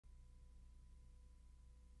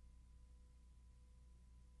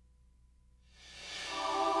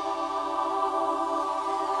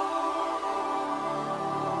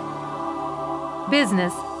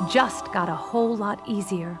Business just got a whole lot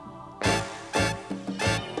easier.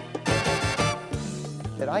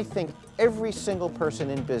 That I think every single person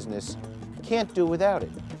in business can't do without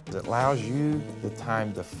it. It allows you the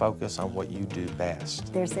time to focus on what you do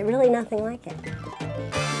best. There's really nothing like it.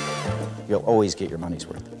 You'll always get your money's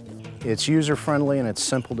worth. It's user-friendly and it's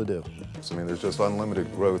simple to do. I mean, there's just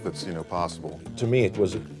unlimited growth that's, possible. To me, it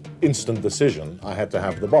was an instant decision. I had to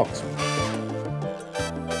have the box.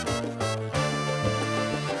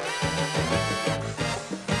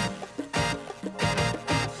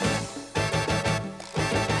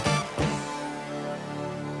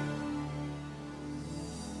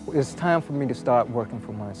 It's time for me to start working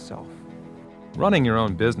for myself. Running your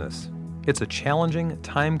own business, it's a challenging,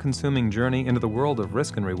 time-consuming journey into the world of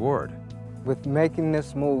risk and reward. With making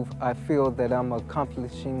this move, I feel that I'm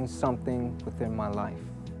accomplishing something within my life.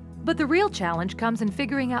 But the real challenge comes in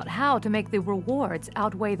figuring out how to make the rewards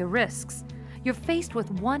outweigh the risks. You're faced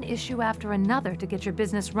with one issue after another to get your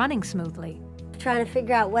business running smoothly. Trying to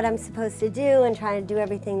figure out what I'm supposed to do and trying to do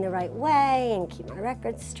everything the right way and keep my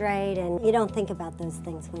records straight. And you don't think about those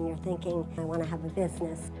things when you're thinking, I want to have a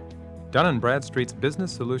business. Dun & Bradstreet's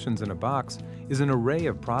Business Solutions in a Box is an array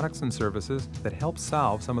of products and services that help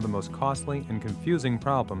solve some of the most costly and confusing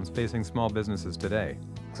problems facing small businesses today.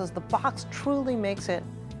 So the box truly makes it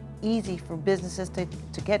easy for businesses to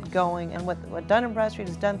get going, and what Dun & Bradstreet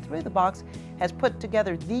has done through the box has put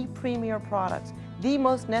together the premier products, the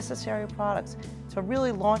most necessary products to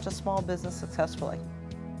really launch a small business successfully.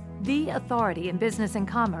 The authority in business and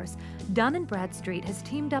commerce, Dun & Bradstreet has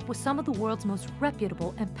teamed up with some of the world's most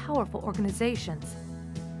reputable and powerful organizations.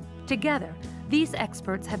 Together, these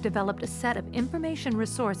experts have developed a set of information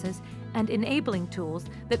resources and enabling tools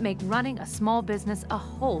that make running a small business a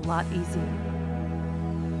whole lot easier.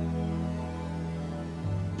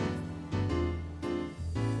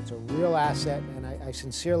 It's a real asset, and I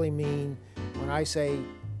sincerely mean when I say,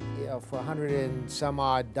 for $100 and some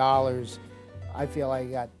odd, I feel I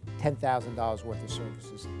got $10,000 worth of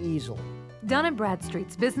services easily. Dun &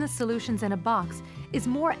 Bradstreet's Business Solutions in a Box is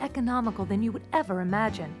more economical than you would ever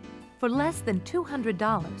imagine. For less than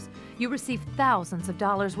 $200, you receive thousands of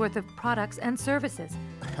dollars worth of products and services.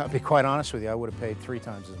 I'll be quite honest with you, I would have paid 3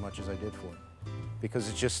 times as much as I did for it, because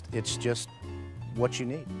it's just what you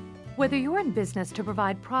need. Whether you're in business to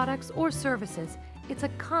provide products or services, it's a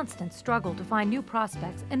constant struggle to find new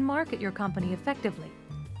prospects and market your company effectively.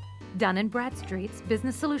 Dun & Bradstreet's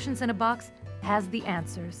Business Solutions in a Box has the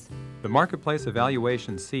answers. The Marketplace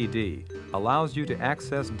Evaluation CD allows you to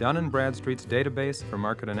access Dun & Bradstreet's database for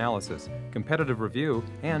market analysis, competitive review,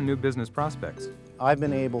 and new business prospects. I've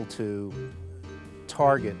been able to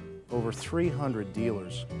target over 300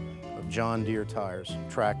 dealers of John Deere tires,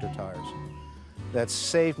 tractor tires. That's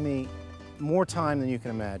saved me more time than you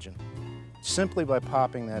can imagine, simply by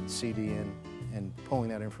popping that CD in and pulling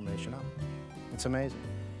that information up. It's amazing.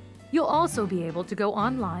 You'll also be able to go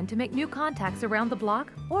online to make new contacts around the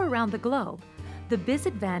block or around the globe. The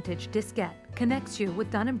BizAdvantage diskette connects you with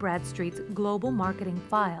Dun & Bradstreet's global marketing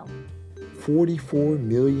file. 44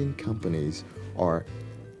 million companies are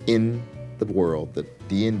in the world that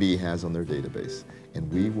D&B has on their database, and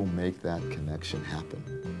we will make that connection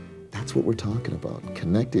happen. That's what we're talking about,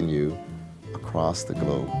 connecting you across the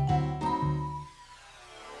globe.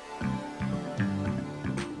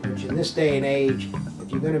 Which in this day and age, if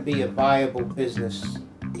you're going to be a viable business,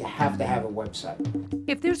 you have to have a website.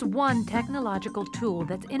 If there's one technological tool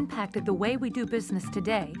that's impacted the way we do business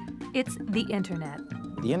today, it's the Internet.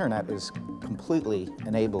 The Internet is completely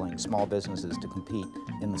enabling small businesses to compete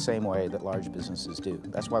in the same way that large businesses do.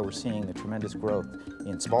 That's why we're seeing the tremendous growth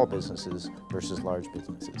in small businesses versus large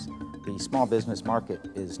businesses. The small business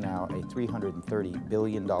market is now a $330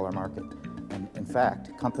 billion market. And in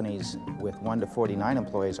fact, companies with 1 to 49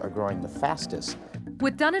 employees are growing the fastest.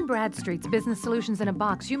 With Dun & Bradstreet's Business Solutions in a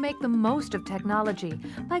Box, you make the most of technology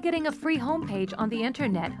by getting a free homepage on the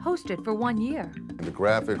Internet hosted for 1 year. The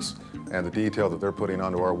graphics and the detail that they're putting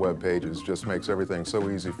onto our web pages just makes everything so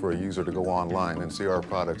easy for a user to go online and see our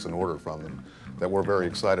products and order from them that we're very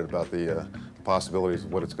excited about the possibilities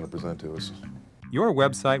of what it's going to present to us. Your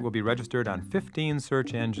website will be registered on 15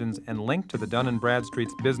 search engines and linked to the Dun &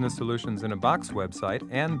 Bradstreet's Business Solutions in a Box website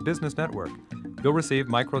and Business Network. You'll receive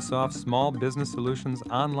Microsoft's Small Business Solutions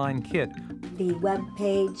online kit. The web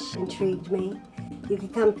page intrigued me. You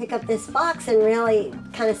could come pick up this box and really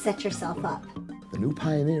kind of set yourself up. The new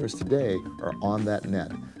pioneers today are on that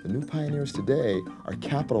net. The new pioneers today are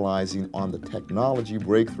capitalizing on the technology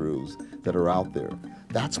breakthroughs that are out there.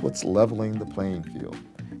 That's what's leveling the playing field.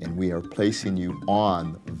 And we are placing you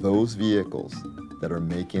on those vehicles that are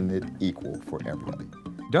making it equal for everybody.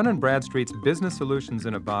 Dun & Bradstreet's Business Solutions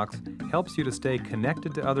in a Box helps you to stay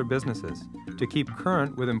connected to other businesses, to keep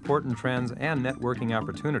current with important trends and networking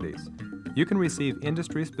opportunities. You can receive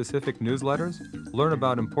industry-specific newsletters, learn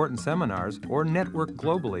about important seminars, or network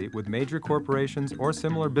globally with major corporations or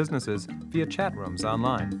similar businesses via chat rooms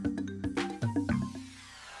online.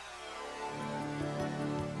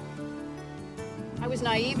 I was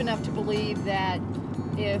naive enough to believe that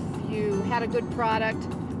if you had a good product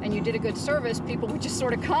and you did a good service, people would just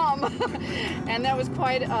sort of come. And that was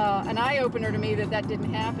quite an eye-opener to me that that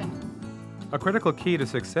didn't happen. A critical key to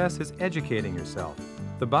success is educating yourself.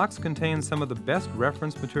 The box contains some of the best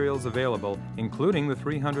reference materials available, including the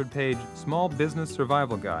 300-page Small Business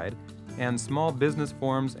Survival Guide and Small Business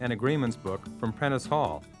Forms and Agreements book from Prentice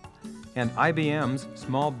Hall, and IBM's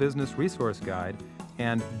Small Business Resource Guide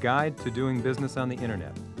and Guide to Doing Business on the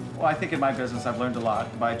Internet. Well, I think in my business I've learned a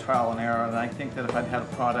lot by trial and error, and I think that if I'd had a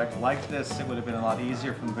product like this, it would have been a lot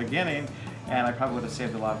easier from the beginning, and I probably would have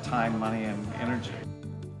saved a lot of time, money, and energy.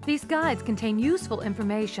 These guides contain useful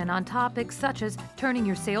information on topics such as turning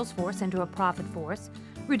your sales force into a profit force,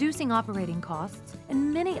 reducing operating costs,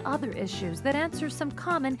 and many other issues that answer some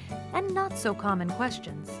common and not so common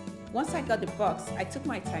questions. Once I got the box, I took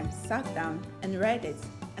my time, sat down, and read it.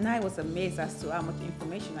 And I was amazed as to how much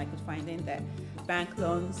information I could find in there. Bank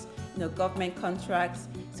loans, government contracts.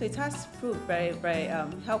 So it has proved very, very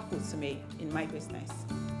helpful to me in my business.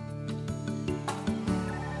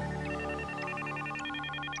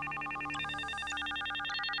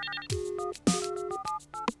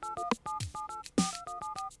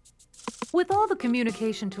 With all the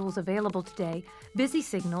communication tools available today, busy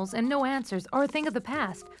signals and no answers are a thing of the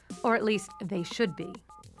past, or at least they should be.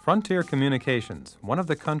 Frontier Communications, one of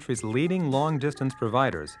the country's leading long-distance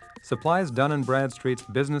providers, supplies Dun & Bradstreet's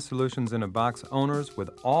Business Solutions in a Box owners with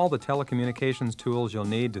all the telecommunications tools you'll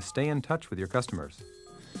need to stay in touch with your customers.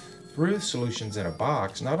 Through Solutions in a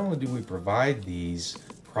Box, not only do we provide these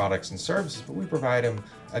products and services, but we provide them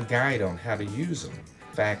a guide on how to use them.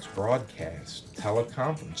 Fax broadcast,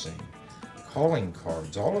 teleconferencing, calling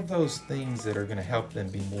cards, all of those things that are going to help them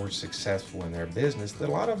be more successful in their business that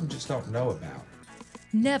a lot of them just don't know about.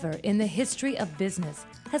 Never in the history of business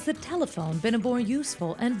has the telephone been a more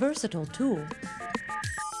useful and versatile tool.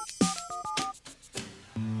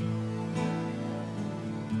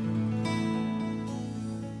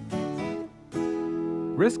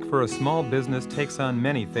 Risk for a small business takes on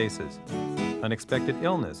many faces. Unexpected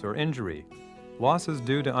illness or injury, losses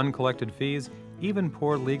due to uncollected fees, even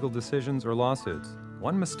poor legal decisions or lawsuits.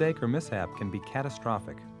 One mistake or mishap can be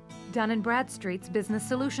catastrophic. Dun & Bradstreet's Business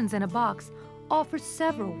Solutions in a Box offers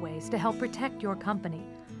several ways to help protect your company.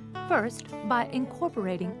 First, by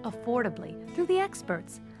incorporating affordably through the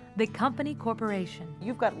experts, the company corporation.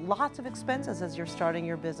 You've got lots of expenses as you're starting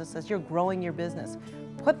your business, as you're growing your business.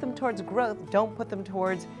 Put them towards growth, don't put them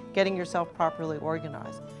towards getting yourself properly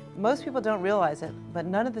organized. Most people don't realize it, but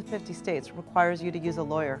none of the 50 states requires you to use a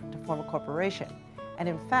lawyer to form a corporation. And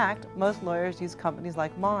in fact, most lawyers use companies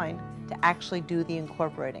like mine to actually do the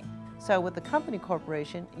incorporating. So with the company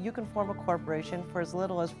corporation, you can form a corporation for as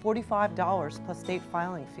little as $45 plus state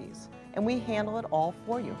filing fees. And we handle it all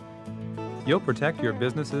for you. You'll protect your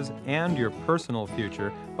businesses and your personal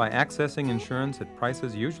future by accessing insurance at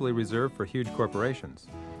prices usually reserved for huge corporations.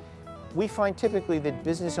 We find typically that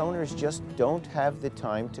business owners just don't have the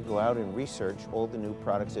time to go out and research all the new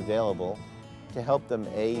products available to help them,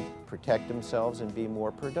 A, protect themselves and be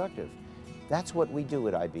more productive. That's what we do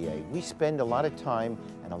at IBA. We spend a lot of time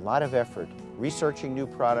and a lot of effort researching new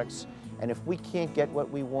products, and if we can't get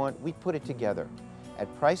what we want, we put it together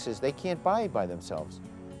at prices they can't buy by themselves.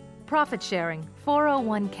 Profit sharing,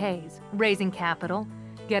 401ks, raising capital,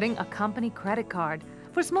 getting a company credit card.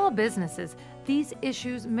 For small businesses, these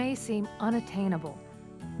issues may seem unattainable.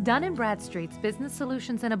 Dun & Bradstreet's Business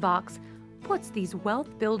Solutions in a Box puts these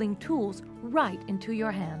wealth-building tools right into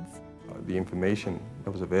your hands. The information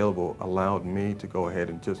that was available allowed me to go ahead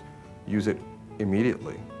and just use it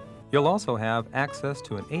immediately. You'll also have access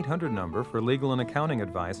to an 800 number for legal and accounting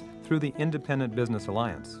advice through the Independent Business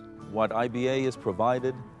Alliance. What IBA has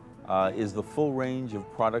provided is the full range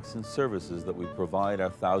of products and services that we provide our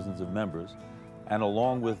thousands of members. And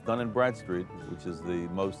along with Dun & Bradstreet, which is the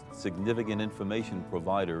most significant information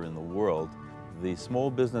provider in the world, the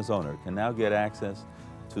small business owner can now get access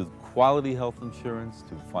to quality health insurance,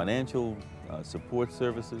 to financial support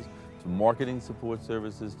services, to marketing support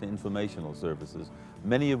services, to informational services,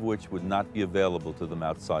 many of which would not be available to them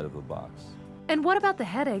outside of the box. And what about the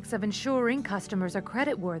headaches of ensuring customers are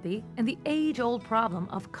creditworthy and the age-old problem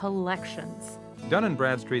of collections? Dun &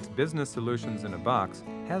 Bradstreet's Business Solutions in a Box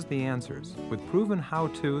has the answers, with proven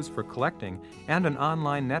how-tos for collecting and an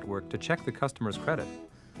online network to check the customer's credit.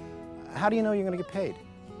 How do you know you're going to get paid?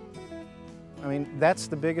 I mean, that's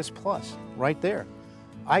the biggest plus, right there.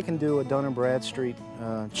 I can do a Dun & Bradstreet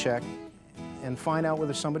check and find out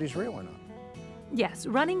whether somebody's real or not. Yes,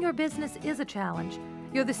 running your business is a challenge.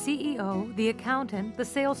 You're the CEO, the accountant, the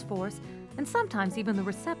sales force, and sometimes even the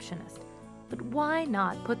receptionist. But why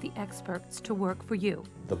not put the experts to work for you?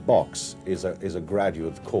 The box is a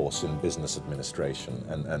graduate course in business administration,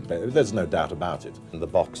 and there's no doubt about it. And the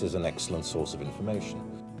box is an excellent source of information.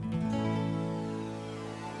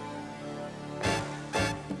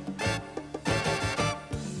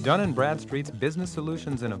 Dun & Bradstreet's Business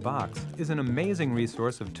Solutions in a Box is an amazing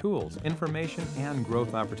resource of tools, information, and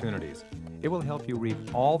growth opportunities. It will help you reap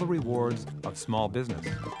all the rewards of small business.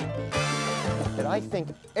 That I think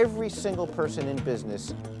every single person in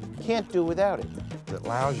business can't do without it. It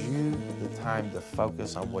allows you the time to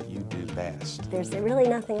focus on what you do best. There's really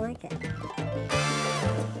nothing like it.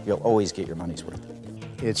 You'll always get your money's worth.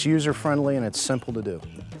 It's user-friendly and it's simple to do.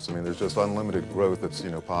 So, I mean, there's just unlimited growth that's,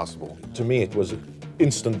 possible. To me, it was an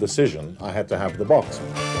instant decision. I had to have the box.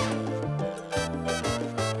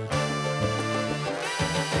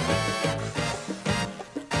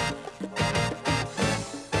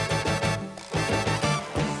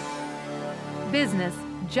 Business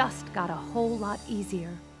just got a whole lot easier.